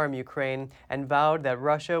helping to arm Ukraine and vowed that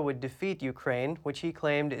Russia would defeat Ukraine, which he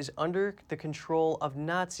claimed is under the control of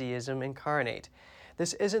Nazism incarnate.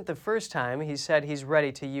 This isn't the first time he said he's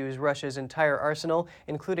ready to use Russia's entire arsenal,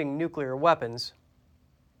 including nuclear weapons.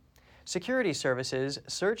 Security services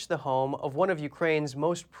searched the home of one of Ukraine's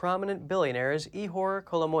most prominent billionaires, Ihor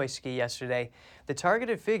Kolomoisky, yesterday. The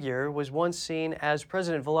targeted figure was once seen as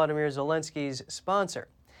President Volodymyr Zelensky's sponsor.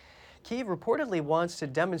 Kyiv reportedly wants to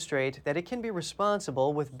demonstrate that it can be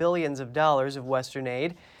responsible with billions of dollars of Western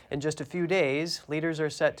aid. In just a few days, leaders are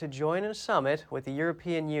set to join a summit with the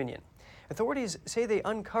European Union. Authorities say they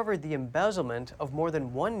uncovered the embezzlement of more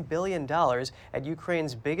than $1 billion at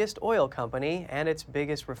Ukraine's biggest oil company and its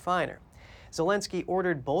biggest refiner. Zelensky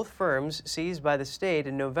ordered both firms seized by the state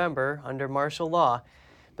in November under martial law.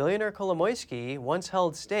 Billionaire Kolomoisky once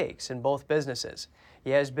held stakes in both businesses.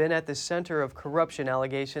 He has been at the center of corruption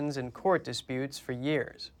allegations and court disputes for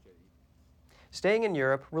years. Staying in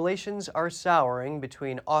Europe, relations are souring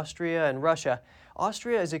between Austria and Russia.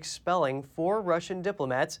 Austria is expelling 4 Russian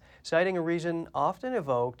diplomats, citing a reason often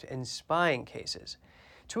evoked in spying cases.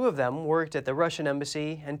 2 of them worked at the Russian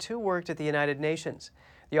embassy and 2 worked at the United Nations.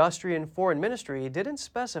 The Austrian Foreign Ministry didn't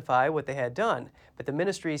specify what they had done, but the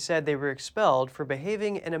ministry said they were expelled for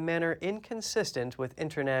behaving in a manner inconsistent with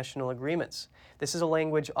international agreements. This is a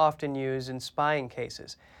language often used in spying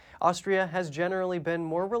cases. Austria has generally been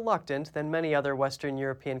more reluctant than many other Western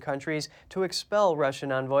European countries to expel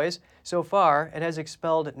Russian envoys. So far, it has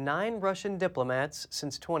expelled 9 Russian diplomats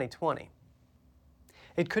since 2020.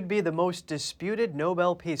 It could be the most disputed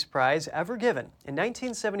Nobel Peace Prize ever given. In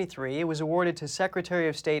 1973, it was awarded to Secretary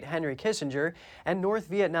of State Henry Kissinger and North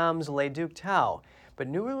Vietnam's Le Duc Thao. But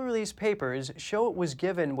newly released papers show it was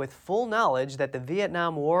given with full knowledge that the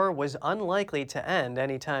Vietnam War was unlikely to end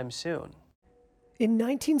anytime soon. In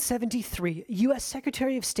 1973, U.S.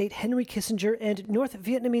 Secretary of State Henry Kissinger and North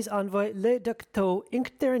Vietnamese envoy Le Duc Thao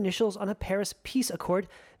inked their initials on a Paris Peace Accord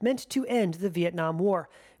meant to end the Vietnam War,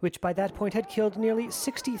 which by that point had killed nearly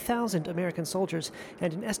 60,000 American soldiers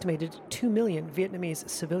and an estimated 2 million Vietnamese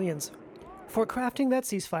civilians. For crafting that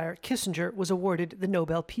ceasefire, Kissinger was awarded the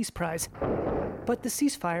Nobel Peace Prize. But the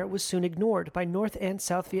ceasefire was soon ignored by North and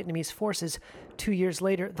South Vietnamese forces. 2 years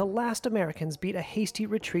later, the last Americans beat a hasty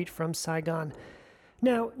retreat from Saigon.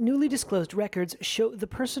 Now, newly disclosed records show the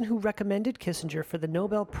person who recommended Kissinger for the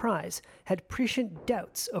Nobel Prize had prescient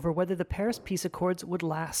doubts over whether the Paris Peace Accords would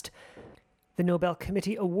last. The Nobel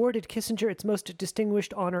Committee awarded Kissinger its most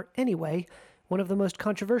distinguished honor anyway, one of the most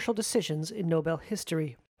controversial decisions in Nobel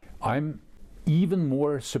history. I'm even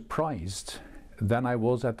more surprised than I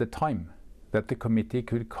was at the time that the committee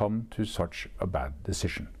could come to such a bad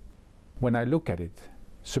decision. When I look at it,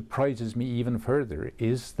 surprises me even further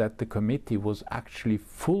is that the committee was actually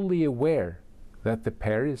fully aware that the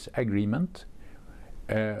Paris Agreement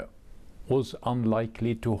was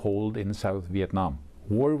unlikely to hold in South Vietnam.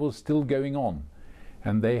 War was still going on,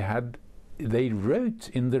 and they wrote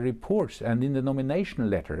in the reports and in the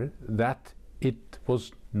nomination letter that it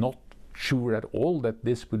was not sure at all that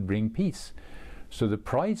this would bring peace. So the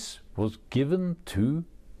prize was given to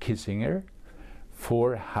Kissinger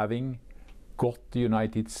for having got the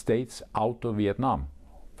United States out of Vietnam,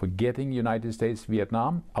 for getting United States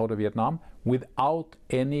Vietnam out of Vietnam without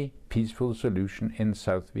any peaceful solution in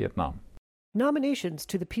South Vietnam. Nominations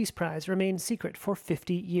to the Peace Prize remained secret for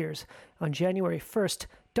 50 years. On January 1st,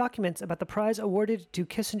 documents about the prize awarded to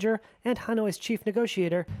Kissinger and Hanoi's chief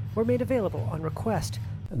negotiator were made available on request.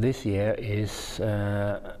 This year is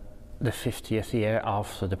the 50th year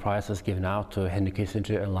after the prize was given out to Henry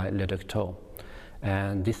Kissinger and Le Duc Thao.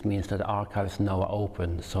 And this means that the archives now are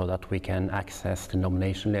open so that we can access the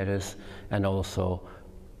nomination letters and also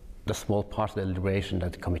the small part of the deliberation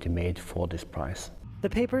that the committee made for this prize. The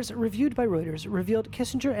papers reviewed by Reuters revealed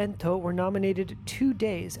Kissinger and Thao were nominated 2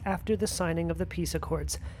 days after the signing of the peace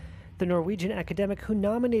accords. The Norwegian academic who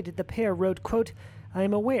nominated the pair wrote, quote, "I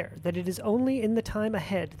am aware that it is only in the time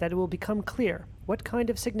ahead that it will become clear what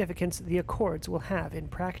kind of significance the accords will have in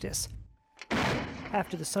practice."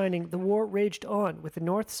 After the signing, the war raged on, with the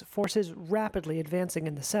North's forces rapidly advancing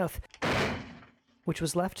in the South, which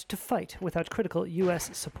was left to fight without critical U.S.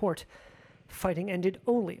 support. Fighting ended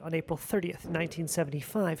only on April 30th,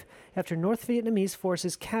 1975, after North Vietnamese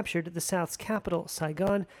forces captured the South's capital,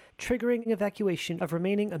 Saigon, triggering evacuation of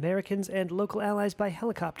remaining Americans and local allies by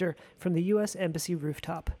helicopter from the U.S. Embassy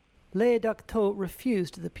rooftop. Le Duc Thao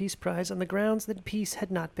refused the Peace Prize on the grounds that peace had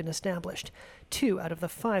not been established. 2 out of the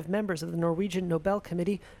 5 members of the Norwegian Nobel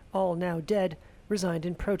Committee, all now dead, resigned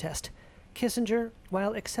in protest. Kissinger,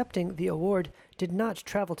 while accepting the award, did not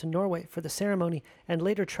travel to Norway for the ceremony and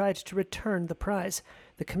later tried to return the prize.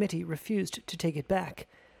 The committee refused to take it back.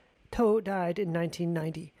 Thao died in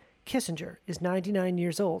 1990. Kissinger is 99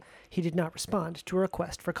 years old. He did not respond to a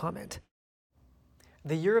request for comment.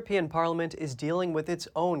 The European Parliament is dealing with its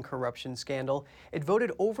own corruption scandal. It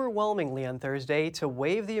voted overwhelmingly on Thursday to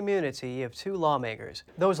waive the immunity of 2 lawmakers.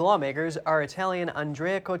 Those lawmakers are Italian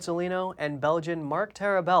Andrea Cozzolino and Belgian Marc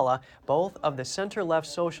Tarabella, both of the center-left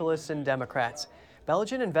Socialists and Democrats.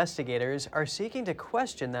 Belgian investigators are seeking to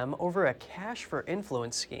question them over a cash for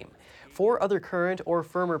influence scheme. 4 other current or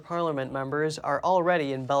former parliament members are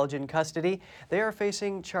already in Belgian custody. They are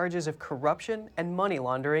facing charges of corruption and money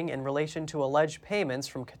laundering in relation to alleged payments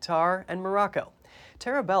from Qatar and Morocco.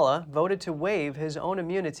 Tarabella voted to waive his own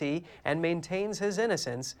immunity and maintains his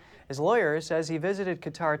innocence. His lawyer says he visited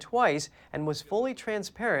Qatar twice and was fully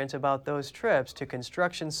transparent about those trips to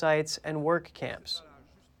construction sites and work camps.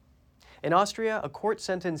 In Austria, a court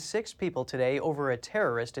sentenced 6 people today over a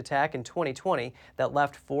terrorist attack in 2020 that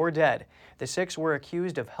left 4 dead. The 6 were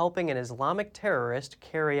accused of helping an Islamic terrorist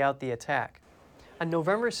carry out the attack. On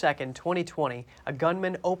November 2, 2020, a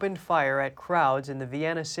gunman opened fire at crowds in the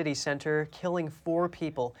Vienna city center, killing 4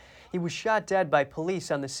 people. He was shot dead by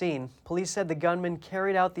police on the scene. Police said the gunman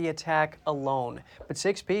carried out the attack alone, but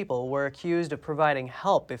 6 people were accused of providing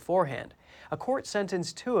help beforehand. A court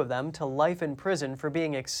sentenced 2 of them to life in prison for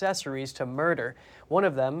being accessories to murder. One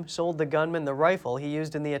of them sold the gunman the rifle he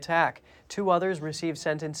used in the attack. 2 others received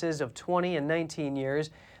sentences of 20 and 19 years.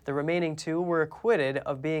 The remaining 2 were acquitted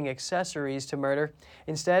of being accessories to murder.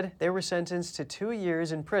 Instead, they were sentenced to 2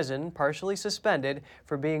 years in prison, partially suspended,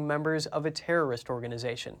 for being members of a terrorist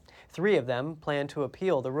organization. 3 of them plan to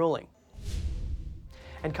appeal the ruling.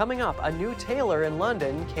 And coming up, a new tailor in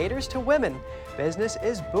London caters to women. Business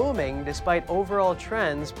is booming despite overall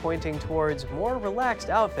trends pointing towards more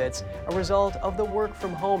relaxed outfits, a result of the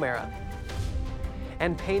work-from-home era.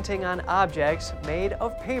 And painting on objects made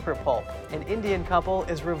of paper pulp. An Indian couple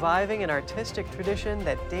is reviving an artistic tradition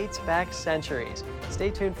that dates back centuries.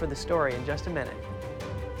 Stay tuned for the story in just a minute.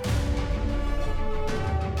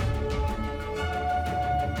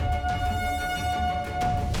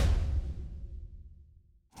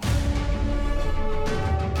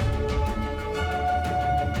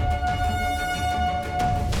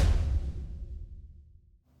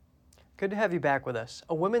 Good to have you back with us.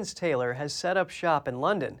 A women's tailor has set up shop in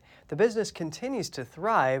London. The business continues to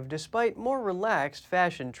thrive despite more relaxed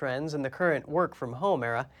fashion trends in the current work-from-home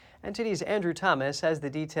era. NTD's Andrew Thomas has the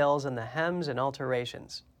details on the hems and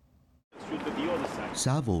alterations.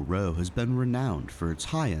 Savile Row has been renowned for its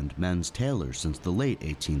high-end men's tailors since the late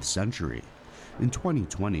 18th century. In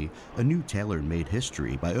 2020, a new tailor made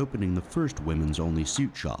history by opening the first women's-only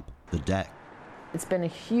suit shop, The Deck. It's been a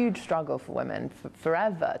huge struggle for women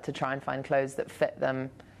forever to try and find clothes that fit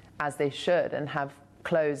them as they should and have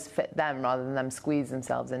clothes fit them rather than them squeeze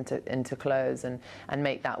themselves into clothes and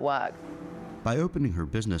make that work. By opening her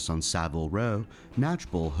business on Savile Row,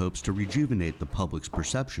 Natchbull hopes to rejuvenate the public's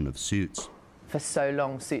perception of suits. For so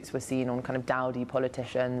long, suits were seen on kind of dowdy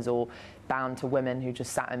politicians or bound to women who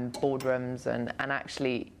just sat in boardrooms, and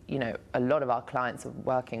actually, you know, a lot of our clients are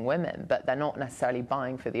working women, but they're not necessarily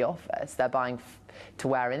buying for the office. They're buying to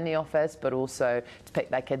wear in the office, but also to pick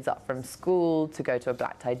their kids up from school, to go to a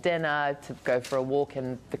black tie dinner, to go for a walk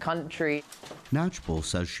in the country. Natchbull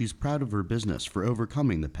says she's proud of her business for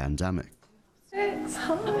overcoming the pandemic.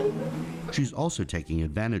 She's also taking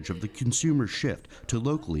advantage of the consumer shift to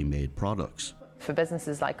locally made products. For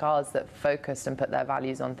businesses like ours that focused and put their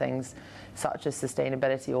values on things such as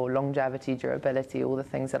sustainability or longevity, durability, all the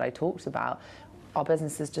things that I talked about, our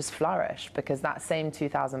businesses just flourish because that same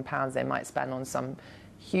 £2,000 they might spend on some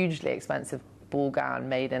hugely expensive ball gown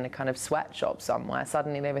made in a kind of sweatshop somewhere,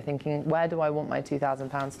 suddenly they were thinking, where do I want my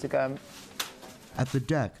 £2,000 to go? At The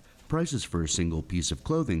Deck, prices for a single piece of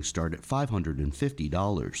clothing start at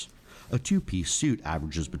 $550. A 2-piece suit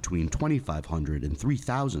averages between $2,500 and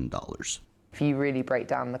 $3,000. If you really break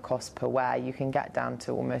down the cost per wear, you can get down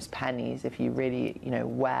to almost pennies if you really,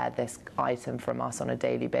 wear this item from us on a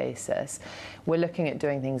daily basis. We're looking at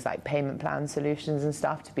doing things like payment plan solutions and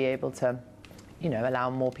stuff to be able to, allow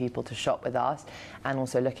more people to shop with us, and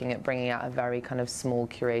also looking at bringing out a very kind of small,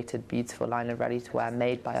 curated, beautiful line of ready-to-wear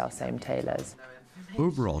made by our same tailors.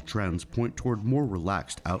 Overall trends point toward more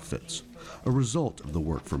relaxed outfits, a result of the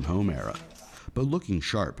work-from-home era. But looking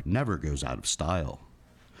sharp never goes out of style.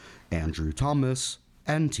 Andrew Thomas,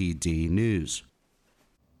 NTD News.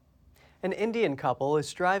 An Indian couple is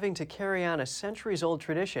striving to carry on a centuries-old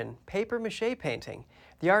tradition, papier-mâché painting.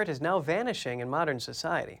 The art is now vanishing in modern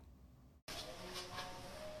society.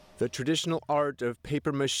 The traditional art of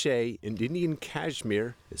papier-mâché in Indian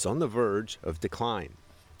Kashmir is on the verge of decline.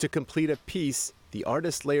 To complete a piece, the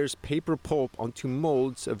artist layers paper pulp onto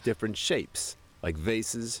molds of different shapes, like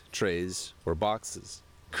vases, trays, or boxes.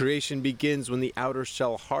 Creation begins when the outer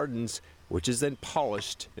shell hardens, which is then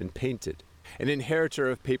polished and painted. An inheritor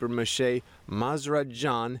of papier-mâché, Masra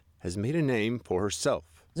Jan, has made a name for herself.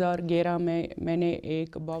 In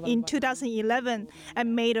 2011, I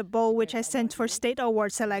made a bowl which I sent for state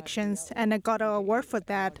award selections, and I got an award for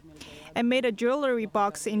that. I made a jewelry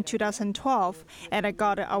box in 2012, and I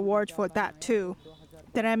got an award for that too.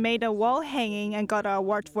 Then I made a wall hanging and got an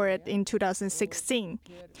award for it in 2016.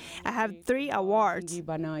 I have 3 awards.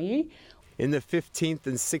 In the 15th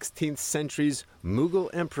and 16th centuries, Mughal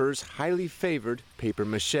emperors highly favored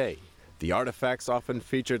papier-mâché. The artifacts often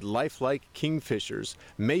featured lifelike kingfishers,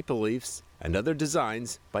 maple leaves, and other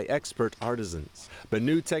designs by expert artisans. But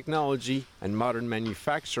new technology and modern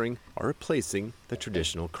manufacturing are replacing the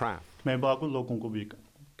traditional craft. I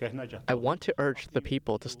want to urge the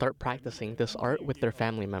people to start practicing this art with their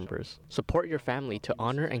family members. Support your family to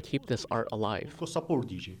honor and keep this art alive.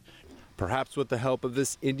 Perhaps with the help of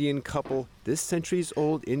this Indian couple, this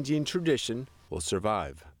centuries-old Indian tradition will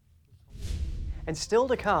survive. And still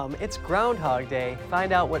to come, it's Groundhog Day.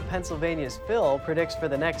 Find out what Pennsylvania's Phil predicts for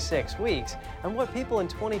the next 6 weeks and what people in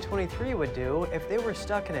 2023 would do if they were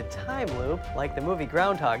stuck in a time loop like the movie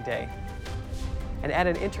Groundhog Day. And at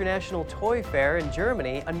an international toy fair in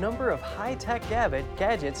Germany, a number of high-tech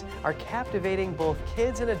gadgets are captivating both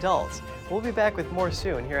kids and adults. We'll be back with more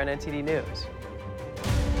soon here on NTD News.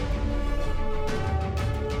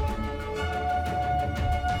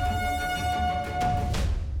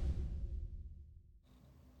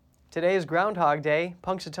 Today is Groundhog Day.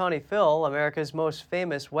 Punxsutawney Phil, America's most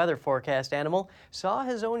famous weather forecast animal, saw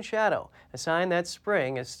his own shadow, a sign that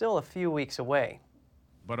spring is still a few weeks away.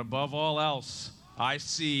 But above all else, I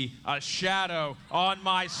see a shadow on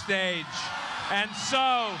my stage. And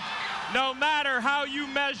so, no matter how you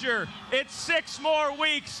measure, it's 6 more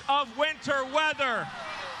weeks of winter weather.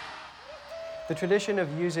 The tradition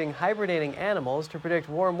of using hibernating animals to predict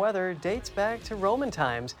warm weather dates back to Roman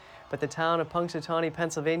times, but the town of Punxsutawney,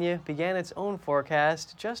 Pennsylvania began its own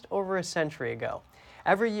forecast just over a century ago.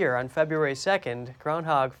 Every year on February 2nd,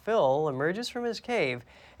 Groundhog Phil emerges from his cave.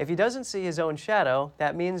 If he doesn't see his own shadow,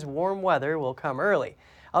 that means warm weather will come early.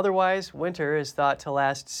 Otherwise, winter is thought to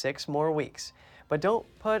last 6 more weeks. But don't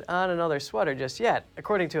put on another sweater just yet.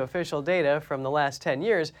 According to official data from the last 10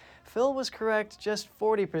 years, Phil was correct just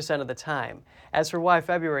 40% of the time. As for why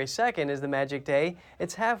February 2nd is the magic day,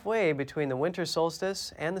 it's halfway between the winter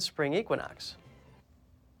solstice and the spring equinox.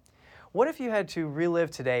 What if you had to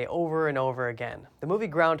relive today over and over again? The movie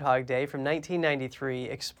Groundhog Day from 1993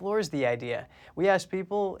 explores the idea. We asked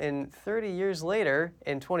people in 30 years later,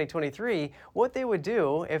 in 2023, what they would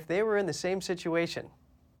do if they were in the same situation.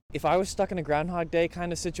 If I was stuck in a Groundhog Day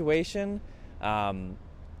kind of situation,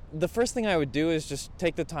 the first thing I would do is just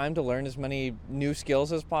take the time to learn as many new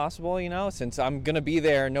skills as possible, since I'm going to be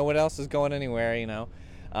there, no one else is going anywhere,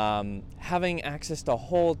 Having access to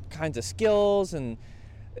whole kinds of skills and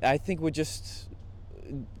I think would just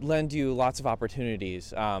lend you lots of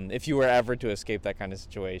opportunities if you were ever to escape that kind of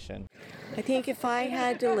situation. I think if I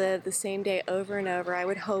had to live the same day over and over, I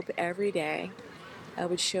would hope every day I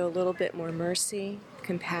would show a little bit more mercy,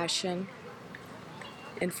 compassion,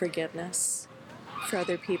 and forgiveness for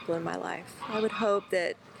other people in my life. I would hope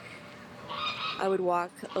that I would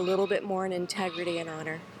walk a little bit more in integrity and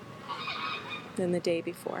honor than the day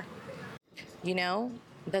before.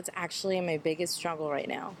 That's actually my biggest struggle right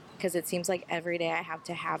now, because it seems like every day I have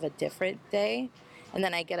to have a different day, and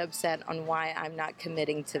then I get upset on why I'm not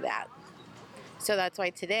committing to that. So that's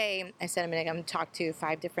why today I said I'm going to talk to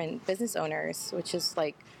 5 different business owners, which is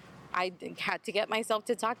like I had to get myself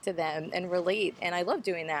to talk to them and relate, and I love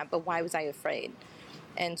doing that, but why was I afraid?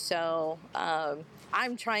 And so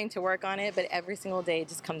I'm trying to work on it, but every single day it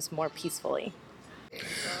just comes more peacefully.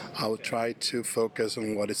 I'll try to focus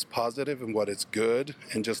on what is positive and what is good,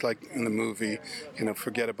 and just like in the movie,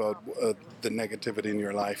 forget about the negativity in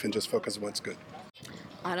your life and just focus on what's good.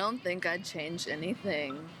 I don't think I'd change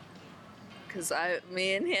anything, because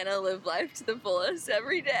me and Hannah live life to the fullest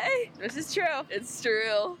every day. This is true. It's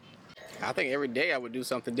true. I think every day I would do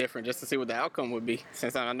something different just to see what the outcome would be,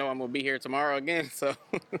 since I know I'm going to be here tomorrow again, so.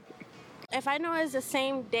 If I know it's the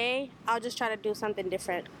same day, I'll just try to do something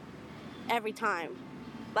different every time.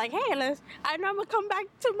 Like, hey, I know I'm gonna come back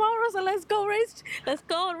tomorrow, so let's go racing, let's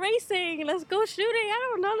go shooting, I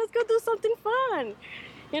don't know, let's go do something fun.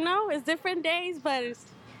 It's different days, but it's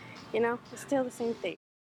still the same thing.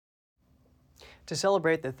 To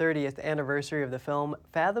celebrate the 30th anniversary of the film,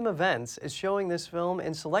 Fathom Events is showing this film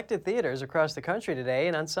in selected theaters across the country today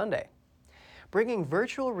and on Sunday. Bringing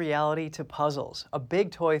virtual reality to puzzles, a big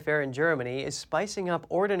toy fair in Germany is spicing up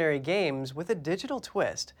ordinary games with a digital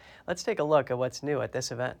twist. Let's take a look at what's new at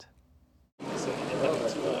this event.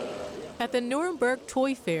 At the Nuremberg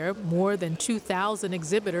Toy Fair, more than 2,000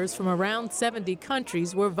 exhibitors from around 70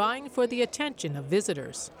 countries were vying for the attention of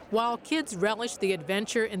visitors. While kids relish the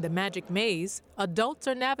adventure in the magic maze, adults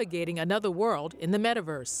are navigating another world in the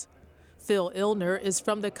metaverse. Phil Illner is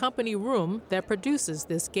from the company Room that produces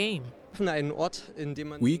this game.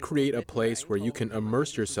 We create a place where you can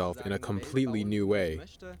immerse yourself in a completely new way.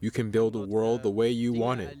 You can build a world the way you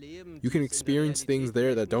want it. You can experience things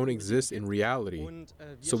there that don't exist in reality.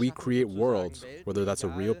 So we create worlds, whether that's a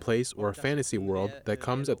real place or a fantasy world that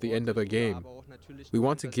comes at the end of a game. We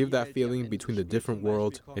want to give that feeling between the different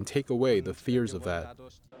worlds and take away the fears of that.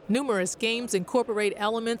 Numerous games incorporate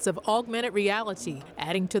elements of augmented reality,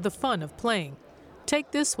 adding to the fun of playing.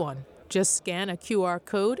 Take this one, Just scan a QR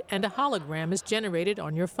code and a hologram is generated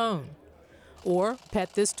on your phone. Or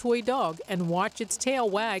pet this toy dog and watch its tail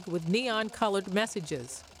wag with neon-colored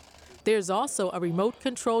messages. There's also a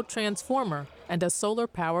remote-controlled transformer and a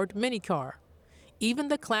solar-powered minicar. Even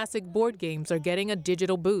the classic board games are getting a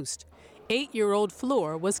digital boost. 8-year-old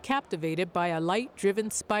Floor was captivated by a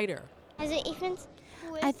light-driven spider.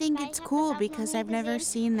 I think it's cool because I've never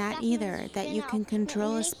seen that either, that you can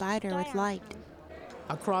control a spider with light.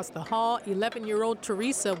 Across the hall, 11-year-old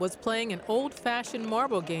Teresa was playing an old-fashioned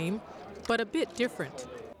marble game, but a bit different.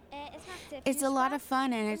 It's a lot of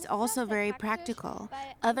fun and it's also very practical.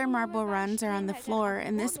 Other marble runs are on the floor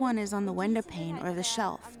and this one is on the window pane or the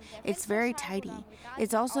shelf. It's very tidy.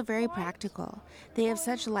 It's also very practical. They have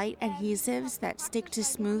such light adhesives that stick to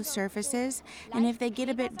smooth surfaces, and if they get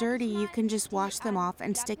a bit dirty, you can just wash them off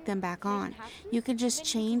and stick them back on. You can just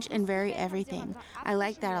change and vary everything. I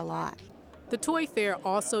like that a lot. The Toy Fair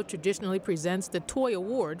also traditionally presents the Toy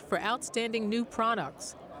Award for outstanding new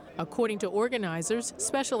products. According to organizers,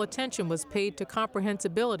 special attention was paid to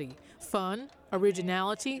comprehensibility, fun,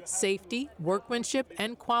 originality, safety, workmanship,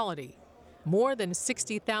 and quality. More than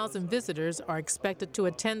 60,000 visitors are expected to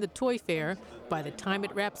attend the Toy Fair by the time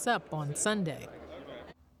it wraps up on Sunday.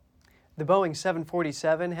 The Boeing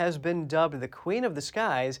 747 has been dubbed the Queen of the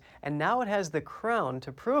Skies, and now it has the crown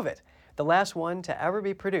to prove it. The last one to ever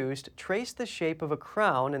be produced traced the shape of a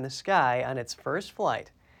crown in the sky on its first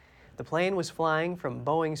flight. The plane was flying from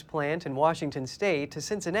Boeing's plant in Washington State to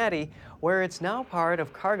Cincinnati, where it's now part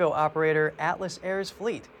of cargo operator Atlas Air's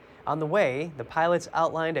fleet. On the way, the pilots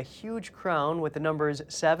outlined a huge crown with the numbers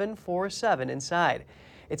 747 inside.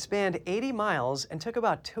 It spanned 80 miles and took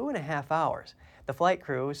about 2.5 hours. The flight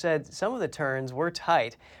crew said some of the turns were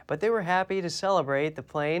tight, but they were happy to celebrate the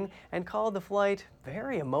plane and called the flight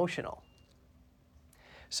very emotional.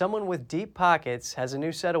 Someone with deep pockets has a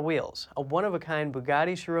new set of wheels. A one-of-a-kind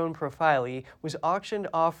Bugatti Chiron Profili was auctioned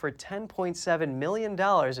off for $10.7 million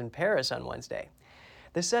in Paris on Wednesday.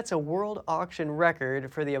 This sets a world auction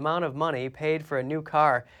record for the amount of money paid for a new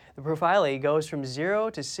car. The Profili goes from 0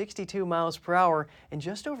 to 62 miles per hour in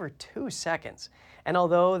just over 2 seconds. And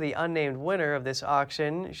although the unnamed winner of this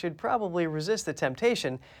auction should probably resist the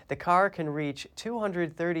temptation, the car can reach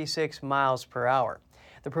 236 miles per hour.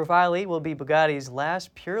 The Profili will be Bugatti's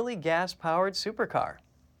last purely gas-powered supercar.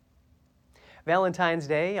 Valentine's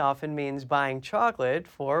Day often means buying chocolate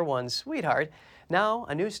for one's sweetheart. Now,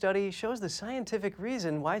 a new study shows the scientific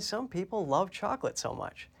reason why some people love chocolate so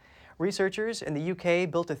much. Researchers in the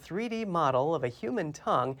UK built a 3D model of a human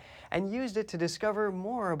tongue and used it to discover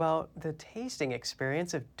more about the tasting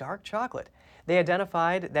experience of dark chocolate. They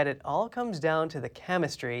identified that it all comes down to the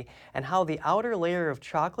chemistry and how the outer layer of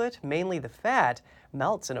chocolate, mainly the fat,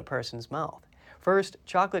 melts in a person's mouth. First,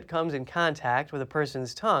 chocolate comes in contact with a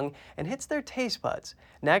person's tongue and hits their taste buds.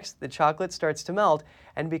 Next, the chocolate starts to melt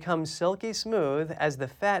and becomes silky smooth as the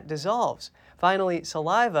fat dissolves. Finally,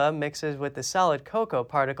 saliva mixes with the solid cocoa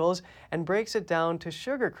particles and breaks it down to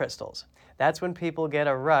sugar crystals. That's when people get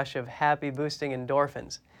a rush of happy-boosting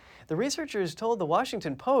endorphins. The researchers told the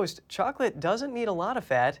Washington Post chocolate doesn't need a lot of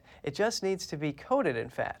fat, it just needs to be coated in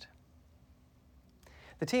fat.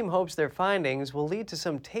 The team hopes their findings will lead to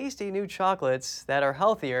some tasty new chocolates that are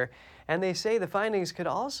healthier, and they say the findings could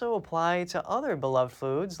also apply to other beloved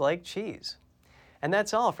foods like cheese. And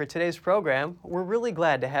that's all for today's program. We're really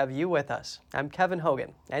glad to have you with us. I'm Kevin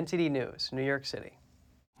Hogan, NTD News, New York City.